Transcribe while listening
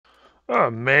Oh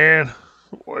man,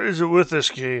 what is it with this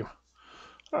game?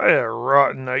 I had a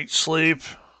rotten night's sleep,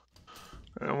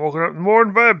 and I'm woken up in the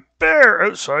morning by a bear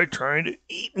outside trying to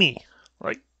eat me.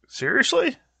 Like,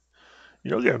 seriously?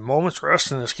 You don't get a moment's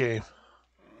rest in this game.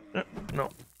 No,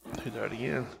 do that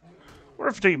again. What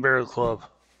if I take a bear to the club?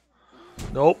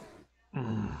 Nope.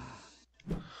 I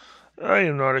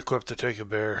am not equipped to take a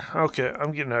bear. Okay,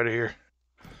 I'm getting out of here.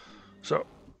 So,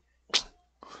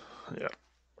 yeah.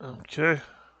 Okay.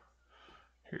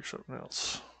 Here's something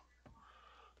else.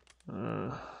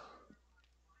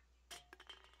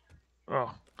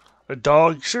 Oh, a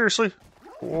dog? Seriously?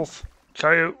 Wolf?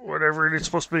 Coyote? Whatever it is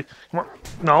supposed to be. Come on.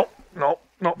 No, no,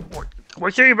 no.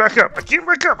 Why can't you back up? I can't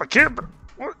back up. I can't.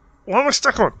 What am I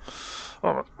stuck on?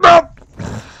 Oh, no!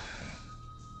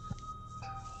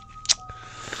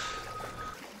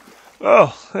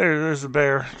 Oh, there's the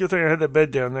bear. Good thing I had that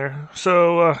bed down there.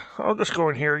 So, I'll just go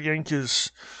in here again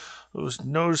because I was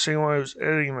noticing while I was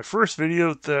editing my first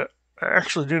video that I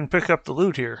actually didn't pick up the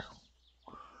loot here.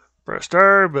 Pressed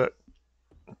R, but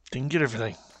didn't get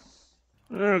everything.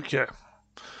 Okay.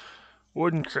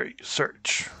 Wooden crate,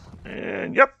 search.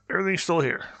 And yep, everything's still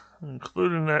here,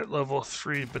 including that level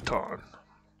 3 baton.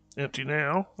 Empty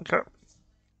now. Okay.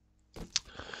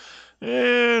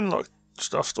 And look,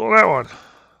 stuff still in that one.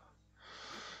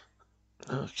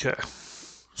 Okay.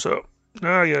 So,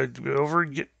 now I gotta go over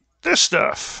and get this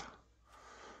stuff.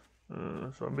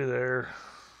 So I'll be there.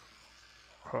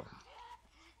 Huh.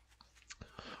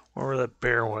 Where that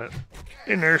bear went.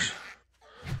 In there's.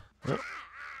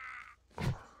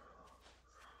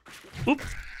 Oop.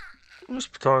 This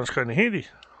baton is kind of handy.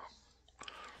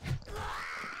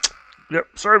 Yep,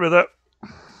 sorry about that.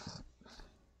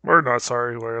 Or not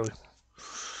sorry, really.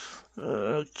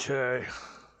 Okay.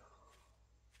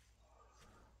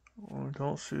 I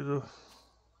don't see the...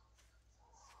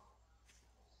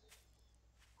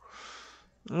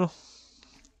 Oh.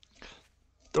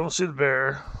 Don't see the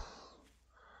bear.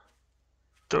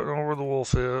 Don't know where the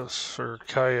wolf is. Or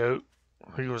coyote.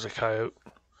 I think it was a coyote.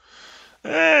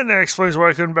 And that explains why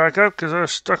I couldn't back up, because I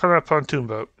was stuck on that pontoon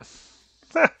boat.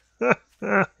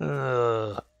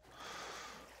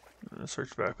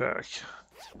 Search backpack.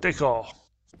 Take all.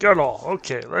 Got all.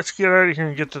 Okay, let's get out of here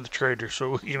and get to the trader so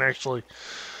we can actually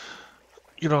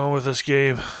get on with this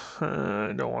game.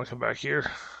 I don't want to come back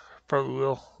here. Probably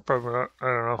will. Probably not. I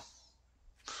don't know.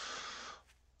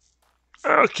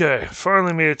 Okay,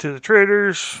 finally made it to the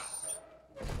traders.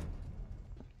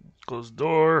 Close the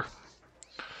door.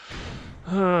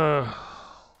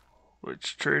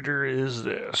 Which trader is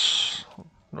this?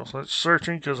 No sense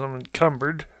searching because I'm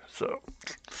encumbered, so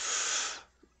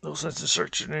no sense in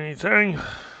searching anything.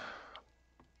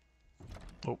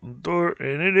 Open the door,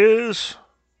 and it is.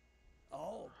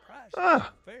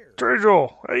 Trader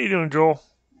Joel. How you doing, Joel?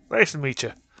 Nice to meet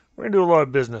you. We're gonna do a lot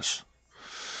of business.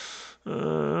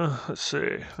 Let's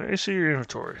see. Let me see your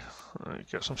inventory. I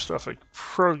got some stuff I can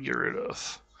probably get rid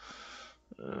of.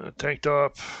 Tank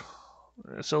top.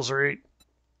 That sells for 8.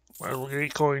 Might as well get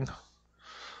 8 coin.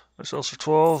 That sells for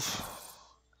 12.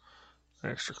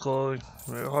 Extra clothing.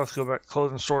 I'll have to go back to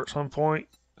clothing store at some point.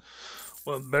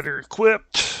 One better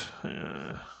equipped.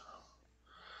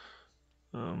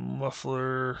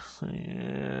 Muffler.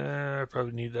 Yeah, I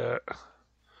probably need that.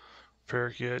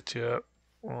 Repair kit, yeah.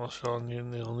 Well, they'll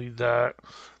need that.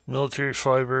 Military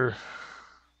fiber.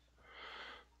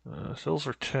 Sells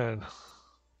for 10.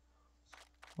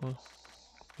 Well,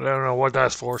 I don't know what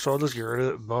that's for, so I'll just get rid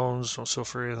of it. Bones, don't sell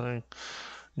for anything.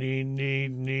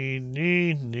 Need.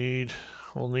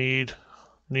 We'll need.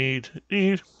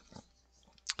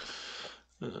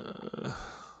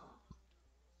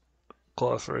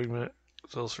 Cloth fragment.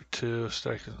 Sells for 2.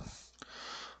 Stack it.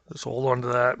 Just hold on to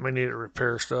that. Might need to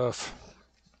repair stuff.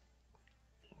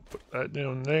 Put that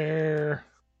down there.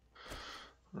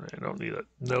 I don't need a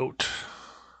note.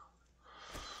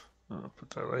 Put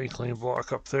that lane clean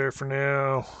block up there for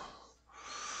now.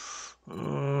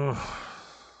 I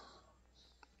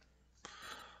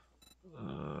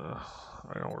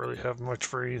don't really have much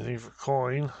for anything for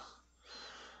coin.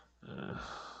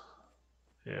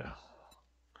 Yeah.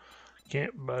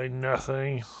 Can't buy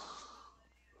nothing.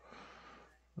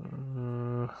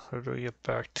 How do I get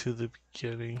back to the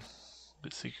beginning? The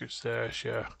secret stash,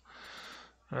 yeah.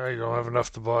 I don't have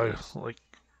enough to buy, like,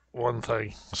 one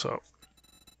thing, so.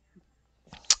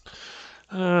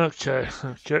 Okay.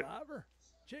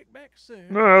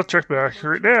 No, I'll check back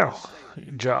right now.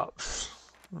 Jobs.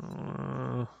 It's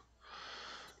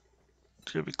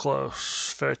gonna be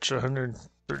close. Fetch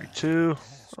 132.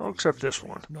 I'll accept this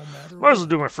one. Might as well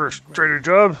do my first trader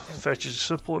job. Fetch is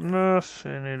simple enough,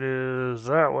 and it is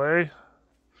that way.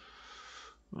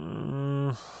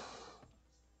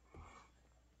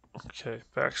 Okay,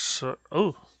 back. So,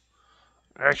 oh,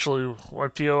 actually,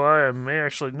 what POI I may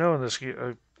actually know in this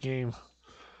game.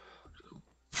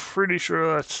 Pretty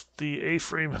sure that's the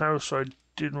A-frame house I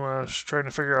did when I was trying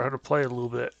to figure out how to play it a little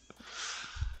bit.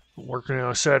 Working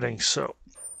on settings, so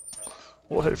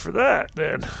we'll head for that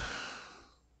then.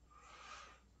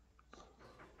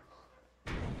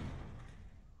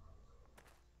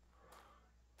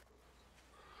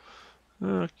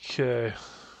 Okay.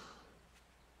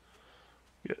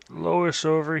 Get Lois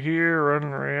over here running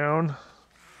around.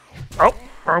 Oh,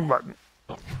 wrong button.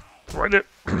 Right it.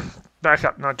 Back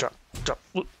up, not jump. Jump.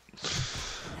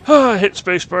 Hit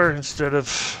spacebar instead of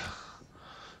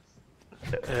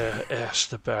S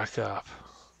to back up.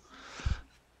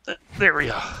 There we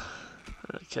go.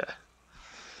 Okay.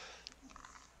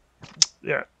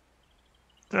 Yeah.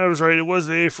 I was right. It was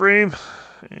the A-frame.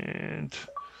 And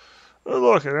oh,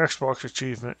 look, an Xbox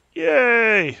achievement.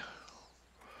 Yay!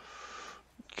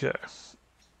 Okay.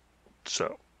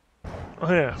 So.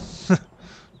 Oh, yeah.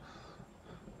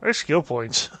 Nice skill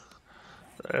points.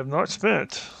 I have not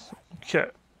spent. Okay.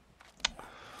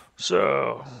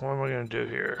 So, what am I going to do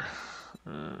here?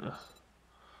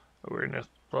 Awareness,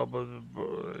 blah, blah,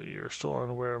 blah. You're still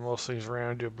unaware of most things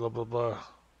around you, blah, blah, blah.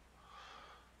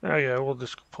 Oh, yeah, we'll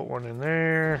just put one in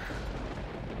there.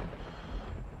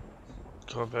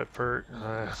 Combat perk.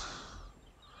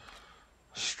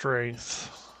 Strength.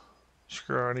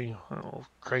 Scrawny. I'll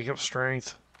crank up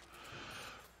strength.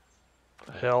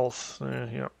 Health.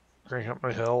 Yep. Crank up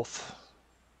my health.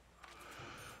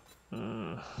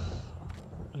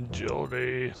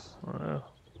 Agility.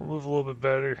 Move a little bit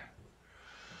better.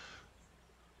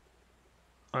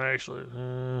 Actually,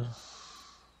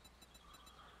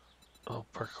 oh,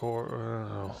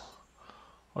 parkour.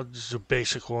 I'll just do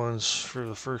basic ones for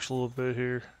the first little bit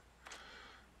here.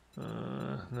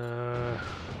 Nah.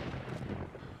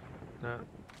 Nah.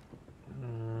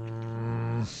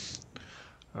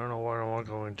 I don't know what I want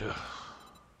to go into.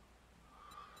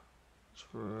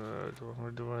 Do I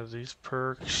want to do one of these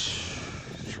perks?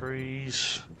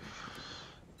 Trees.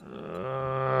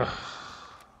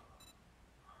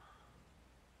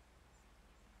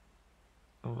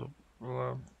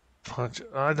 Punch.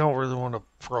 I don't really want to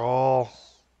brawl.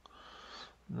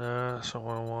 Nah, that's not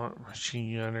what I want.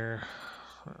 Machine gunner.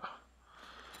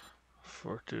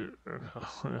 Fortitude.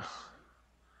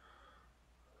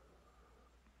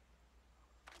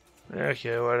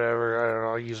 Okay, whatever. I don't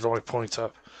know. I used all my points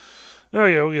up. Oh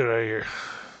yeah, we'll get out of here.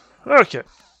 Okay.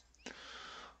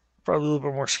 Probably a little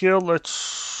bit more skilled.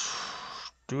 Let's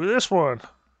do this one.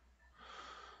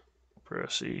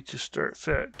 Press E to start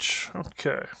fetch.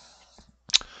 Okay.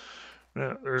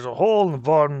 Now, there's a hole in the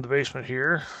bottom of the basement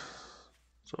here.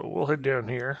 So we'll head down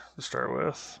here to start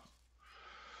with.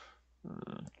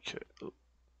 Okay.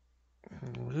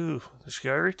 Ooh, this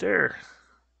guy right there.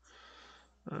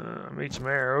 I made some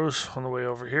arrows on the way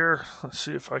over here. Let's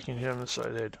see if I can hit him in the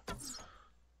side head.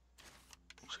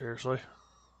 Seriously.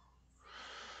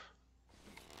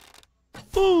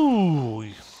 Ooh!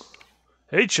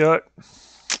 Headshot.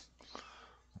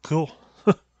 Cool.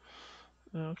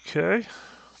 Okay.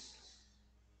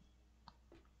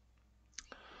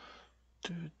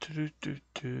 Do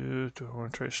I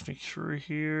want to try to sneak through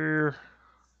here?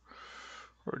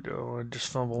 Or do I want to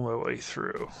just fumble my way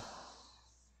through?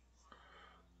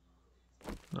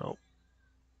 Nope.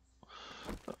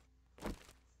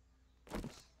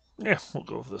 Yeah, we'll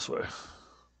go this way.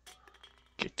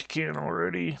 Get the can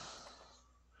already.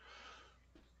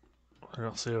 I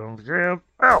don't see it on the ground.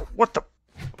 Ow! What the?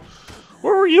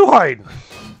 Where were you hiding?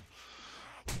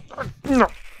 No,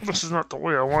 this is not the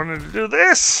way I wanted to do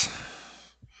this.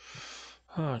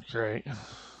 Oh, great.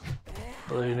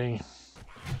 Bleeding.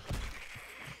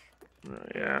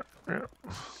 Yeah.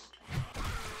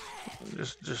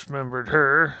 Just dismembered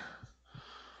her.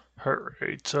 Heart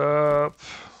rate's up.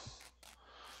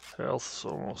 Health's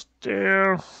almost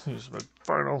down. Use my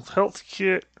final health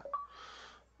kit.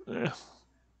 Yeah.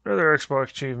 Another Xbox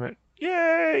achievement.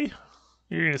 Yay!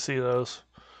 You're gonna see those.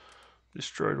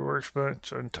 Destroyed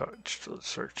workbench, untouched. Let's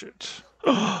search it.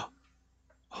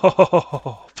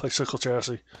 Oh, bicycle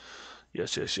chassis.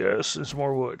 Yes. There's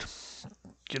more wood.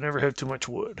 You can never have too much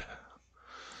wood.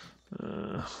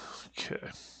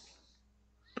 Okay.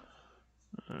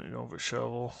 I don't have a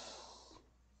shovel.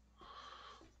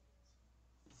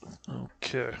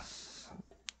 Okay.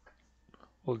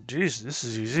 Well, geez, this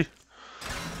is easy.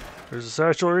 There's a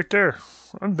satchel right there.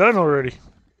 I'm done already.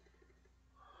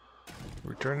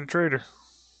 Return to trader.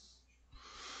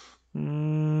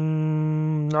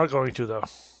 Not going to, though.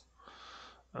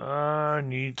 I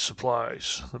need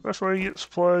supplies. The best way to get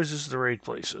supplies is the raid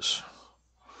places.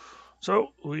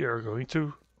 So, we are going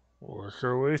to work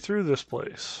our way through this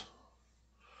place.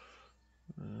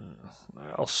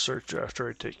 I'll search after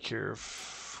I take care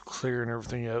of clearing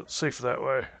everything out. Safer that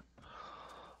way.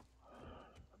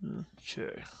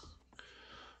 Okay.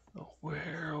 Oh,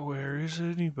 where is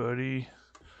anybody?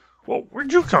 Whoa,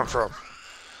 where'd you come from?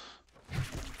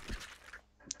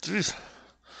 Jeez.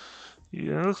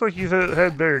 Yeah, it looks like you've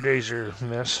had better days here,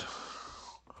 miss.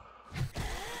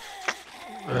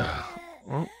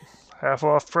 Well, half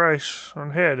off price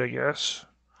on head, I guess.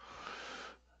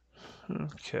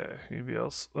 Okay, anybody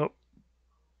else? Oh,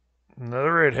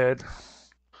 another redhead.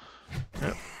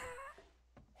 Yep.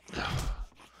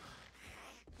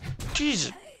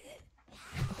 Jesus.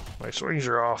 My swings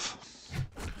are off.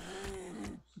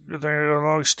 Good thing I got a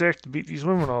long stick to beat these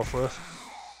women off with.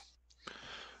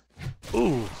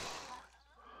 Ooh.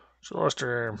 She lost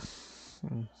her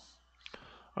arm.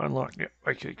 Unlocked it.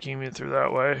 I could came in through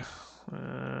that way.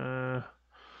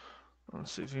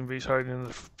 Let's see if anybody's hiding in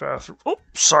the bathroom. Oh,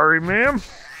 sorry, ma'am.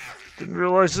 Didn't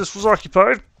realize this was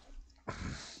occupied.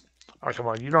 Oh, come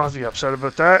on. You don't have to be upset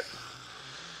about that.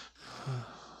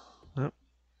 Yep.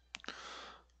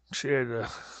 She had to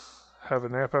have a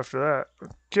nap after that.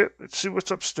 Okay, let's see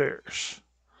what's upstairs.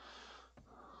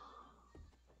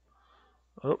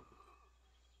 Oh.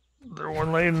 There's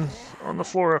one laying on the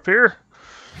floor up here.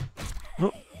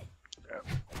 Oh.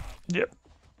 Yep.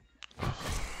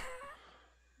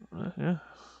 Yeah.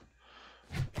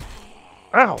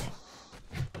 Ow!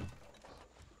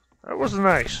 That wasn't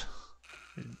nice.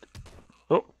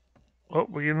 Oh. Oh,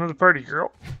 we get another party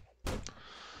girl.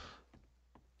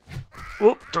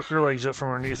 Oh, took her legs up from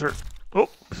underneath her. Oh,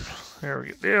 there we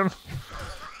get down.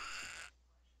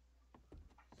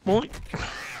 Boink.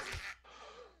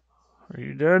 Are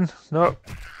you done? Nope.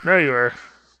 Now you are.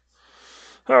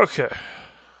 Okay.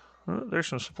 There's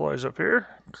some supplies up here.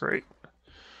 Great.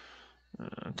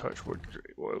 Touchwood.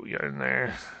 Great. What we got in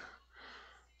there?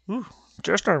 Ooh,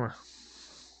 chest armor.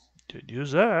 Did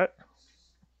use that.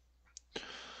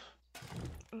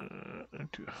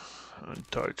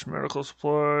 Untouched medical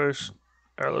supplies.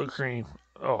 Aloe cream.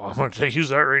 Oh, I'm going to use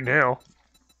that right now.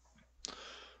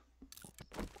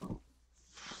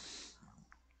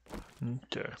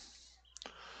 Okay.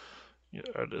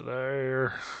 Get out of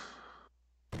there.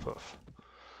 Puff.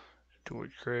 Toy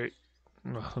crate.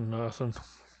 Nothing.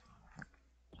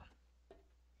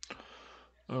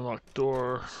 Unlock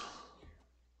door.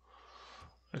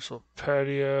 Nice little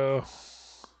patio.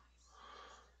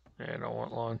 And I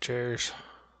want lawn chairs.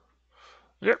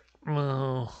 Yep.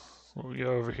 What we got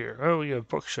over here? Oh, we got a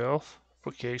bookshelf.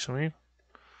 Bookcase, I mean.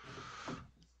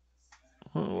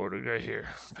 What do we got here?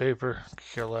 Paper.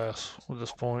 Care less at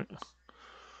this point.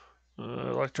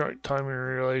 Electronic timing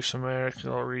relay schematic.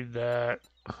 I'll read that.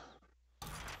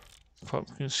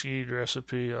 Pumpkin seed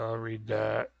recipe. I'll read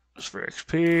that. It's for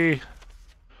XP.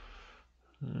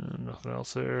 Nothing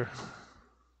else there.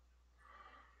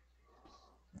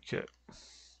 Okay.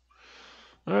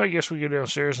 I guess we go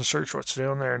downstairs and search what's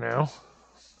down there now.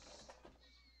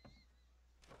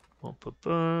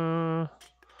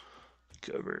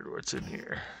 Covered. What's in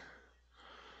here?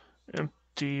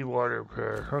 Empty water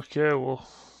prayer. Okay, we'll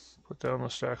put down the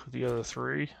stack with the other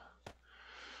three.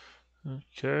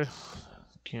 Okay.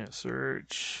 Can't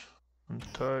search.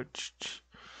 Untouched.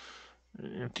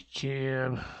 Empty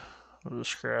can. I'll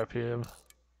just scrap him.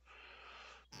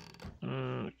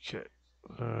 Okay.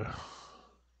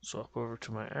 Swap over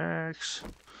to my axe.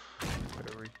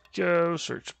 There we go.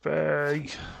 Search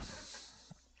bag.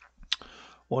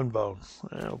 One bone.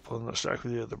 And I'll put in the stack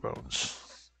with the other bones.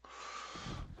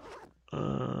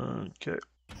 Okay.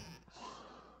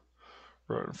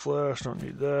 Rotten flesh. Don't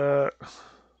need that.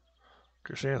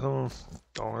 Chrysanthemum.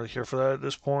 Don't really care for that at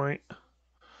this point.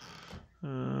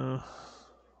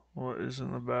 What is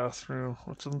in the bathroom?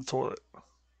 What's in the toilet?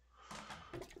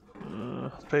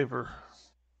 Paper.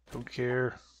 Don't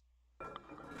care.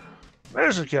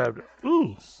 Medicine cabinet.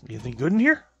 Ooh, anything good in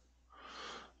here?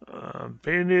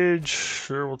 Bandage.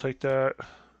 Sure, we'll take that.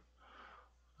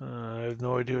 I have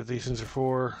no idea what these things are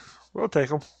for. We'll take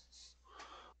them.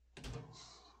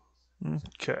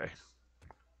 Okay.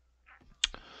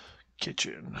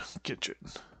 Kitchen.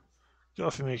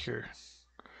 Coffee maker.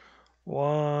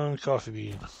 One coffee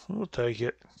bean. We'll take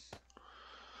it.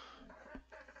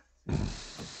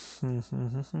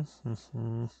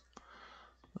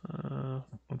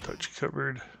 Untouched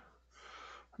cupboard.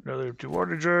 Another empty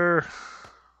water jar.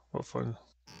 Well, fun.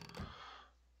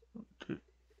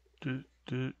 Okay.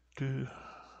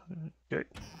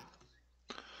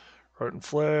 Rotten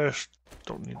flesh.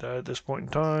 Don't need that at this point in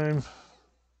time.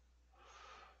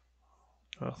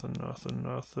 Nothing. Oh,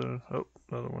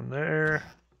 another one there.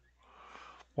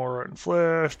 More rotten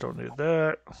flesh, don't need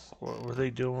that. What were they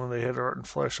doing when they had rotten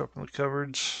flesh up in the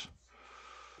cupboards?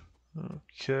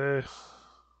 Okay.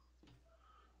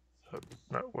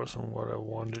 That wasn't what I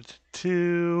wanted to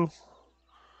do.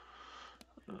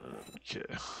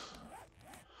 Okay.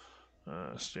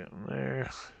 Stand there.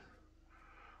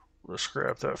 Let's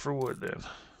scrap that for wood then.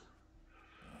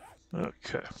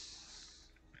 Okay.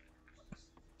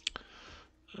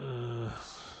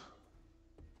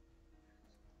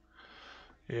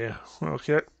 Yeah,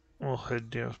 okay. We'll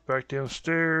head back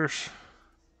downstairs.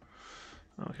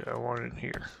 Okay, I want it in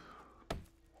here.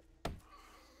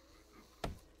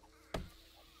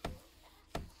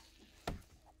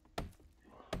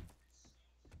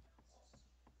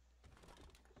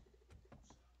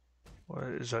 What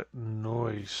is that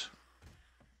noise?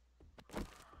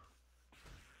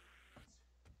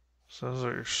 Sounds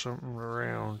like there's something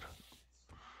around.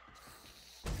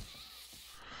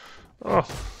 Oh.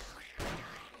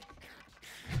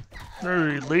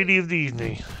 There's a lady of the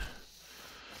evening.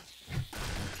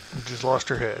 Just lost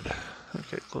her head.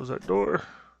 Okay, close that door.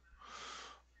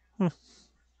 I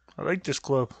like this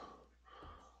club.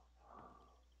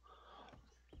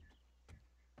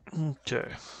 Okay.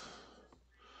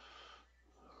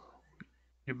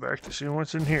 Get back to seeing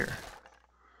what's in here.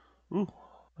 Ooh,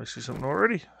 I see something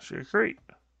already. I see a crate.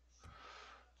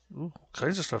 Ooh, all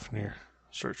kinds of stuff in here.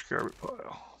 Search garbage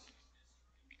pile.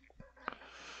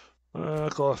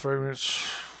 Call it 5 minutes.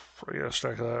 I got a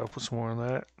stack of that. I'll put some more on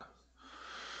that.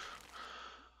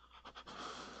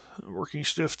 Working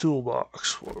stiff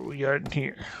toolbox. What do we got in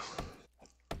here?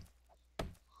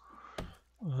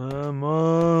 I'm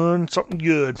on something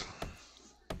good.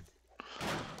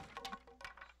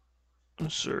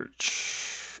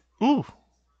 Search. Ooh,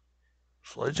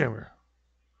 sledgehammer.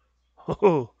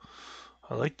 Oh,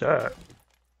 I like that.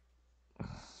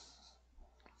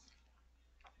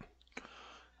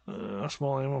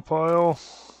 Small ammo pile.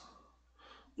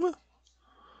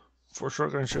 4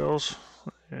 shotgun shells.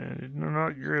 And it did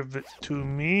not give it to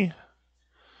me.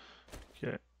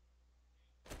 Okay.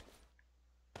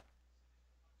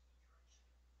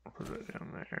 Put that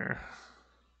down there.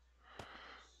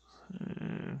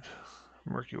 And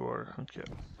murky water. Okay.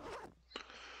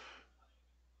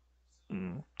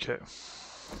 Okay.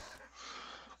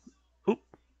 Oop.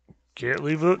 Can't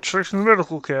leave without checking the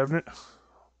medical cabinet.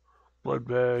 Blood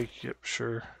bag. Yep,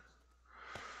 sure.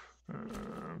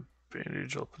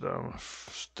 Bandage. I'll put that on a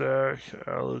stack.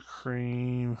 Aloe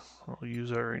cream. I'll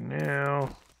use that right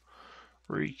now.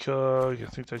 Recog. I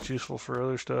think that's useful for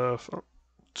other stuff. Oh,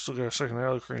 still got a second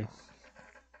aloe cream.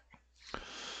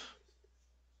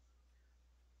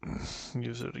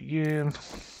 Use it again.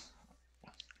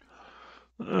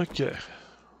 Okay.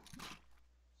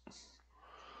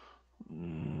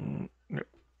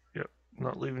 Yep.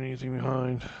 Not leaving anything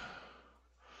behind.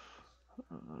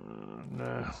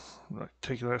 Nah, I'm not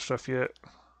taking that stuff yet.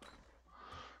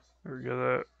 There we go.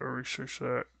 That. I'll research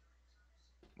that.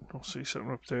 Don't see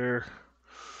something up there.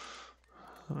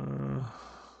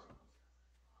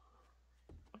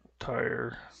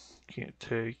 Tire. Can't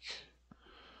take.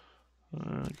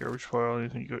 Garbage pile.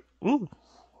 Anything good? Ooh.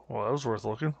 Well, that was worth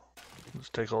looking. Let's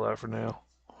take all that for now.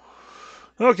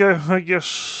 Okay, I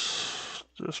guess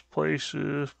this place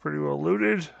is pretty well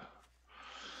looted.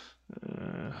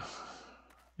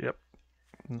 Yep.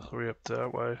 Hurry up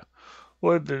that way.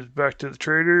 Well, there's back to the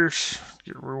traders.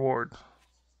 Get a reward.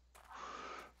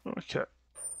 Okay.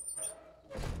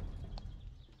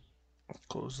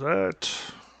 Close that.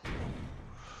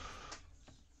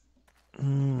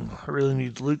 I really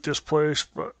need to loot this place,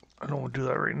 but I don't want to do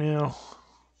that right now.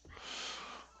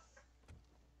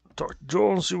 Talk to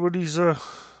Joel and see what he's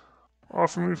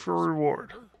offering me for a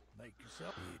reward.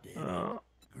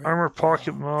 Armor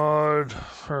pocket mod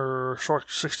or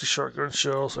 60 shotgun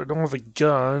shells. I don't have a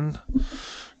gun.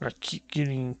 I keep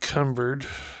getting encumbered.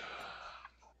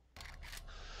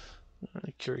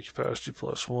 Carry capacity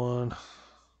 +1.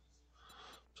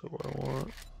 So what I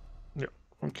want. Yep.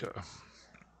 Okay.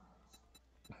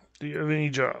 Do you have any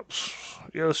jobs?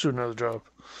 Yeah, let's do another job.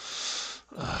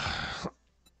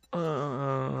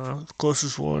 The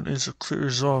closest one is a clear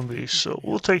zombie, so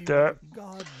we'll take that.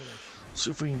 See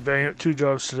if we can bang out 2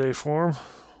 jobs today for him.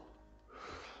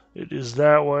 It is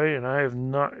that way, and I have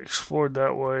not explored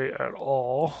that way at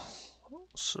all.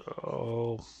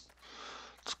 So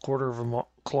it's a quarter of a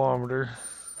kilometer.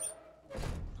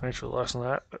 Actually less than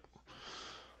that, but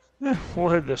yeah, we'll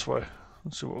head this way.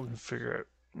 Let's see what we can figure out.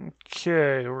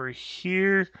 Okay, we're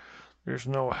here. There's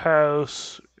no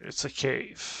house. It's a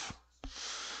cave.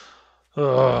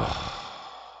 Ugh.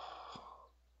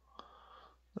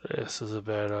 This is a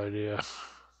bad idea.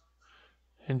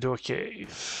 Into a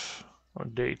cave.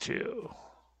 on day 2.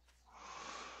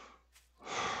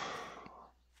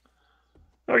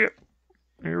 Okay,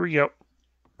 here we go.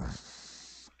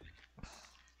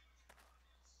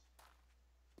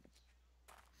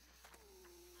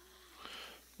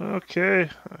 Okay,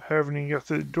 I haven't even got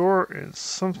through the door, and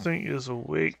something is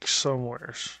awake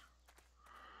somewheres.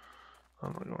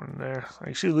 I'm not going in there. I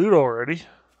can see loot already.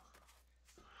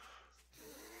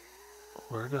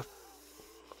 Where the...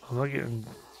 I'm not getting...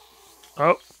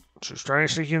 Oh, she's trying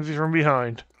to sneak in from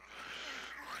behind.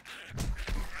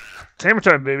 Hammer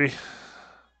time, baby.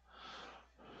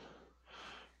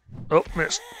 Oh,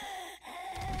 missed.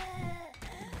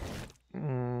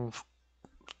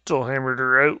 Still hammered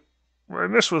her out. I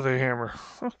missed with a hammer.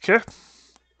 Okay.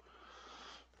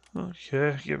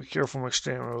 Okay, gotta be careful with my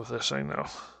stamina with this thing now.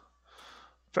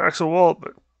 Packs a wallet,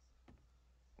 but...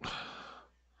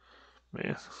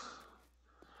 Man.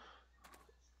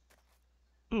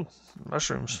 Ooh,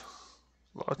 mushrooms.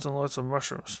 Lots and lots of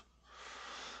mushrooms.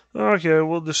 Okay,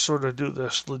 we'll just sort of do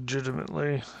this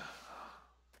legitimately.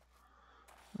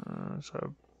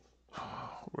 So,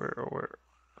 where?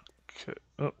 Okay.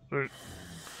 Oh, there.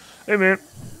 Hey, man.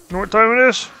 Know what time it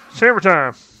is? It's hammer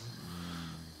time.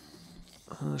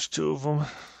 There's 2 of them. I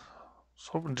was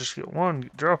hoping to just get one,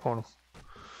 drop on them.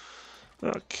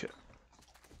 Okay.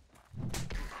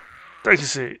 Take a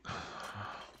seat.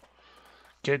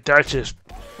 Can't touch this.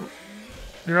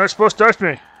 You're not supposed to touch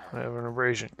me. I have an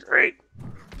abrasion. Great.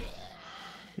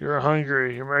 You're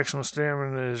hungry. Your maximum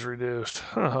stamina is reduced.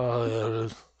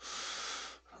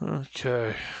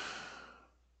 Okay.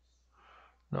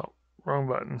 No, wrong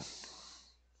button.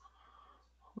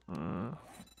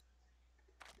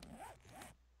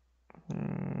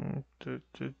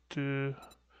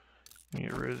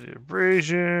 Get rid of the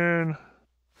abrasion.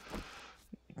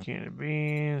 Can of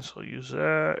beans. I'll use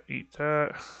that. Eat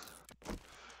that.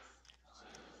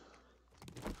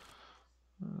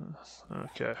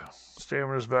 Okay.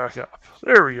 Stamina's back up.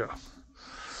 There we go.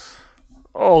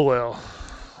 All well.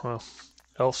 Well,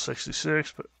 health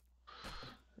 66, but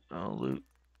I'll loot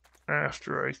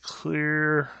after I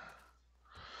clear.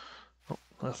 Oh,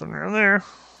 nothing around there.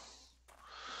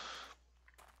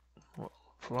 Well,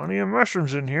 plenty of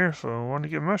mushrooms in here, so I want to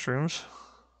get mushrooms.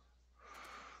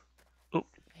 Oh.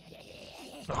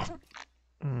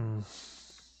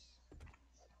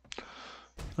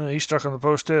 He's stuck on the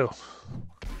post too.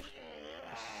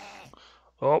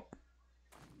 Oh.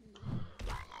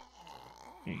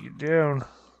 You get down.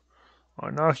 I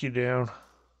knock you down.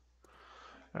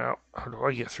 Ow. How do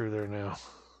I get through there now?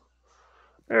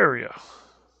 There we go.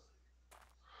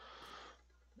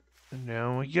 And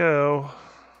down we go.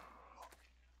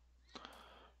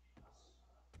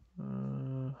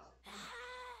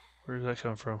 Where did that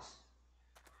come from?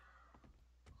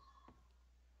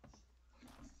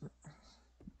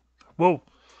 Whoa!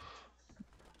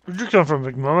 Where'd you come from,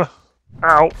 Big Mama?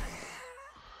 Ow!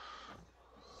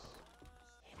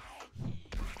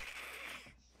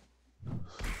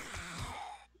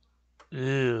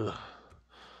 Ew.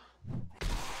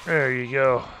 There you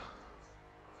go.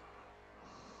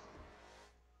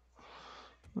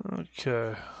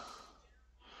 Okay.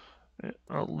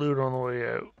 I'll loot on the way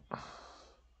out.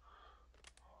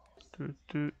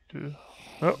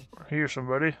 Oh, here's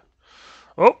somebody.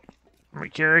 Oh,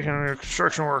 mechanic and a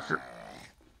construction worker.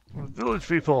 Village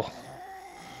people.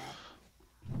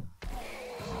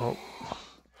 Oh.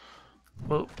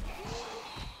 Oh.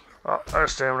 Oh,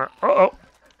 that's stamina. Uh-oh.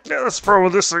 Yeah, that's the problem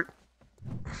with this thing.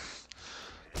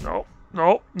 No,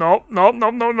 no, no, no,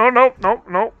 no, no, no, no, no,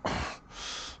 no.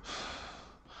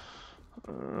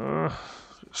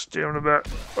 Stamina back.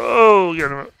 Oh, get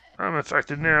him. I'm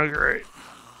infected now. Great.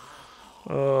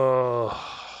 Oh.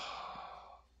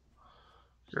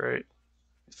 Great.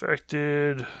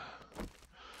 Infected.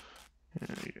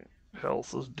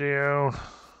 Health is down.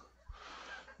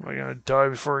 Am I gonna die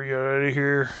before I get out of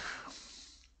here?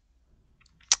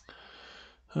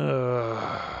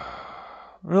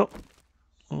 Nope.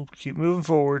 We'll keep moving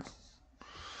forward.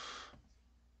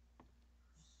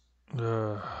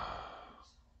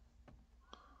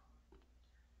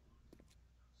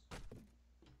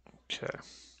 Okay.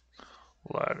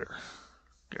 Ladder.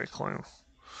 Gotta climb.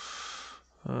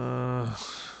 Oh.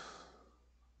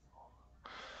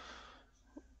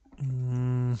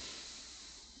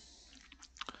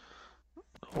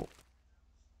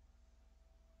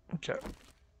 Okay.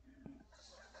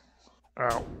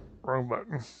 Ow. Wrong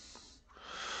button.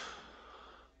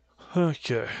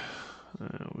 Okay.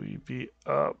 We be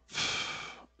up.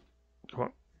 Come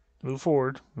on. Move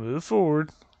forward. Move forward.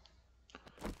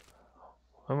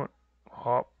 Come on.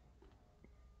 Hop.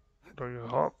 Do you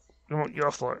hop? Come on, get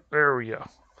off the line. There we go.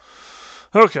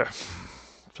 Okay.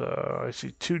 I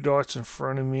see 2 dots in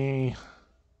front of me.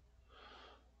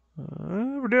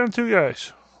 We're down 2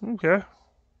 guys. Okay.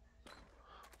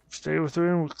 Stay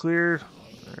within, we're clear.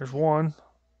 There's 1.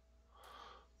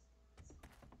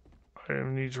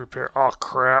 Item needs repair. Oh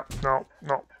crap. No,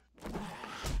 no.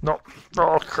 No.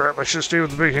 Oh crap. I should stay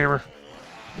with the big hammer.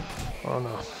 Oh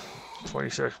no.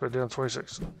 26, but down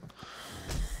 26.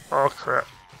 Oh crap.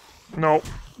 No.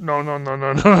 No, no, no,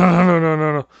 no, no, no, no, no,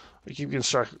 no, no. I keep getting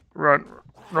stuck. Run.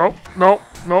 Nope, nope,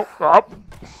 nope. Up.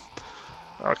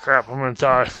 Oh crap, I'm gonna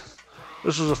die.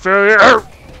 This was a failure.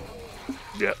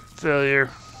 Yep, failure.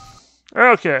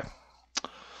 Okay.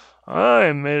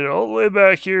 I made it all the way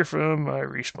back here from my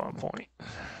respawn point.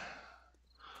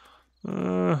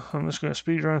 I'm just going to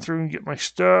speed run through and get my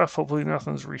stuff. Hopefully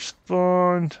nothing's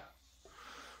respawned.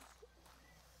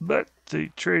 But the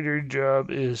trader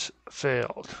job is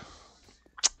failed.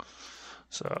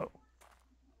 So,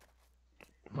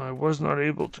 I was not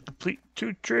able to complete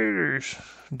 2 traders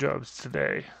jobs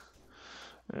today.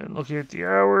 And looking at the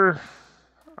hour,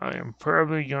 I am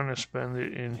probably going to spend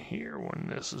it in here when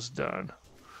this is done.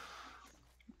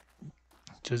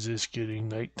 Because it's getting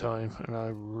nighttime and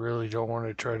I really don't want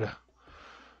to try to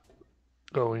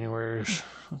go anywhere.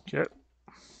 Okay.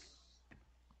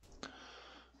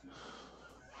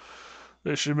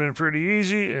 This should have been pretty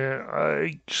easy, and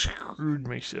I screwed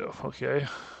myself. Okay.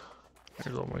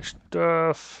 There's all my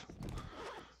stuff.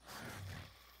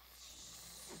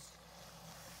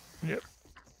 Yep.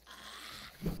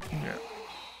 Yep.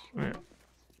 Yep.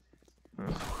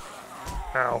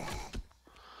 Ow.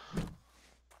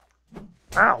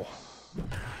 Ow.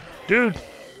 Dude,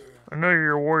 I know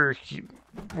you're a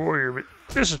warrior, but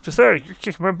this is pathetic. You're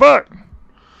kicking my butt.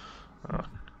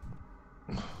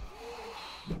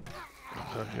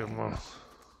 Okay, well.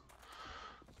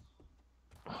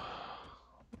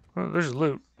 Oh, there's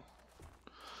loot.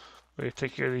 We gotta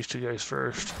take care of these 2 guys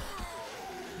first.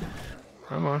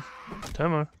 Come on.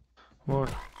 Come on. Come on.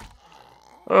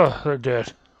 Oh, they're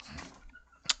dead.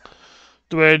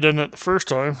 The way I done that the first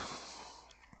time.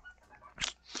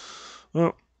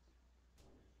 Well,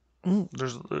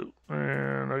 there's the loot.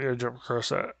 And I gotta jump across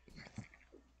that.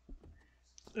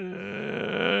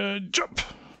 Jump!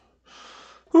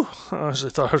 Whew, I honestly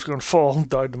thought I was gonna fall and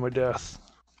died to my death.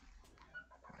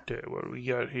 Okay, what do we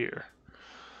got here?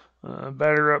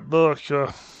 Batter up book.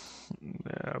 Yeah,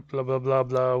 blah, blah, blah,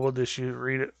 blah. We'll just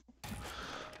read it.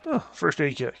 Oh, first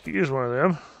aid kit. Could use one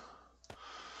of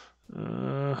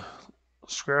them.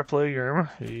 Scrap leg armor.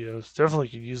 Yeah, definitely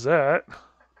could use that.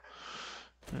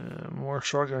 More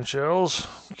shotgun shells.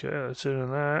 Okay, that's it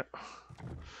in that.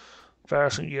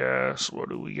 Fasten gas. What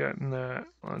do we got in that?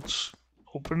 Let's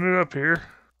open it up here.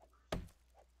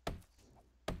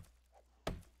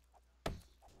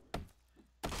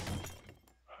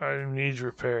 Item needs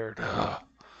repaired.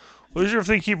 What is your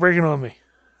thing keep breaking on me?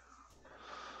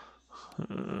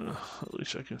 At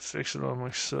least I can fix it on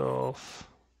myself.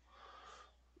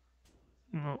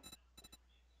 No.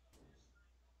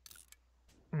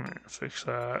 I'm gonna fix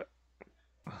that.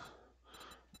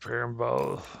 Repair them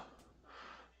both.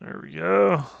 There we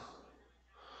go.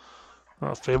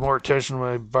 I'll pay more attention to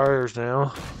my buyers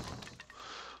now.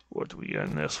 What do we got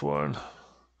in this one?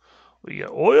 We got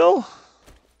oil.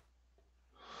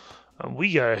 And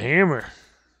we got a hammer.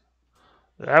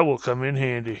 That will come in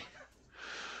handy.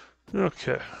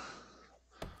 Okay.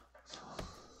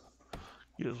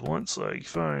 Because once I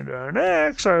find an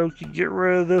axe, I can get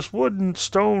rid of this wooden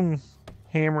stone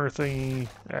hammer thingy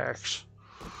axe.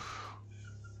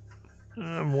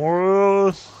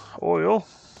 More oil.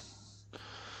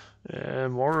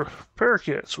 And more repair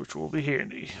kits, which will be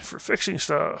handy for fixing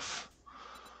stuff.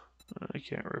 I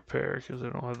can't repair because I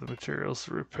don't have the materials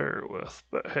to repair it with.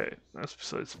 But hey, that's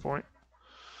besides the point.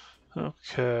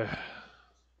 Okay.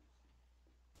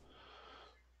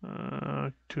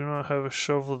 Do not have a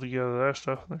shovel to gather that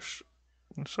stuff. There's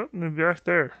something back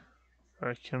there.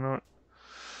 I cannot.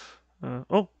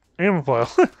 Oh, ammo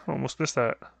pile. Almost missed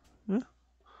that. Yeah.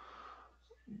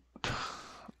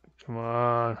 Come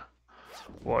on.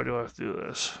 Why do I have to do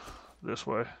this? This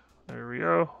way. There we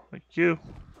go. Thank you.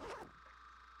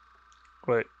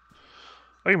 Wait.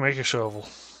 I can make a shovel.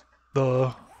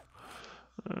 Duh.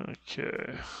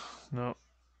 Okay. No.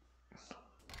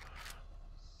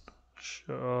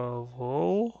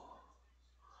 Shovel.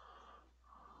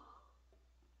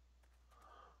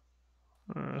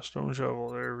 Stone shovel.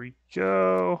 There we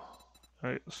go.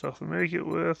 I got the stuff to make it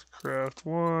with. Craft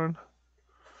 1.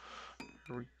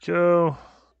 There we go.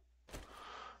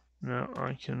 Now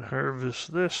I can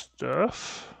harvest this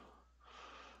stuff.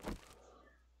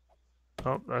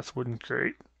 Oh, that's wooden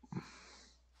crate.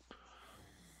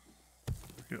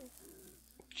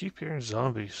 keep hearing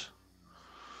zombies.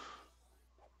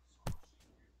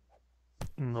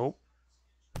 Nope.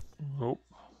 Nope.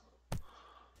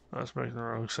 That's making the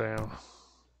wrong sound.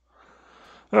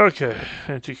 Okay,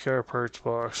 empty car parts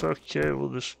box. Okay, we'll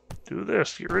just do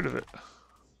this. Get rid of it.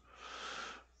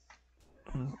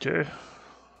 Okay.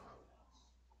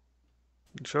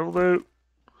 Shoveled out.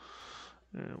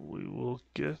 And we will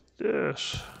get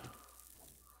this.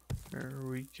 There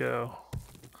we go.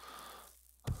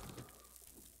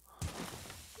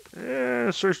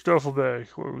 Yeah, search duffel bag.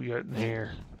 What do we got in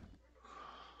here?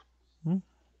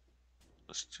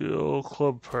 Steel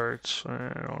club parts. I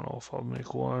don't know if I'll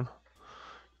make one.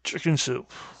 Chicken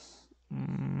soup.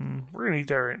 We're gonna eat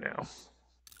that right now.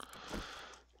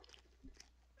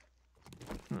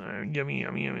 Yummy,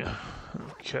 yummy, yummy.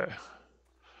 Okay.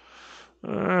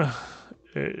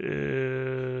 It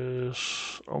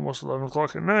is almost 11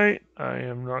 o'clock at night. I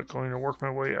am not going to work my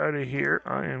way out of here.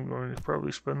 I am going to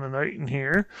probably spend the night in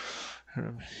here. And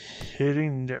I'm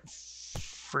hitting that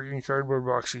freaking cardboard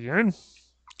box again.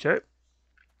 Okay.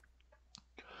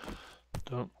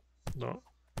 Don't.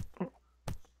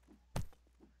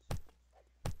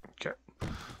 Okay.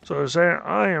 So I was saying,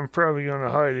 I am probably going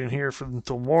to hide in here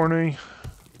until morning.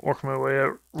 Work my way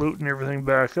out, looting everything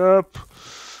back up.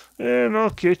 And I'll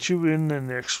catch you in the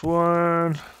next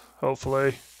one.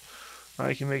 Hopefully,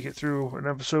 I can make it through an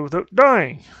episode without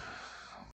dying.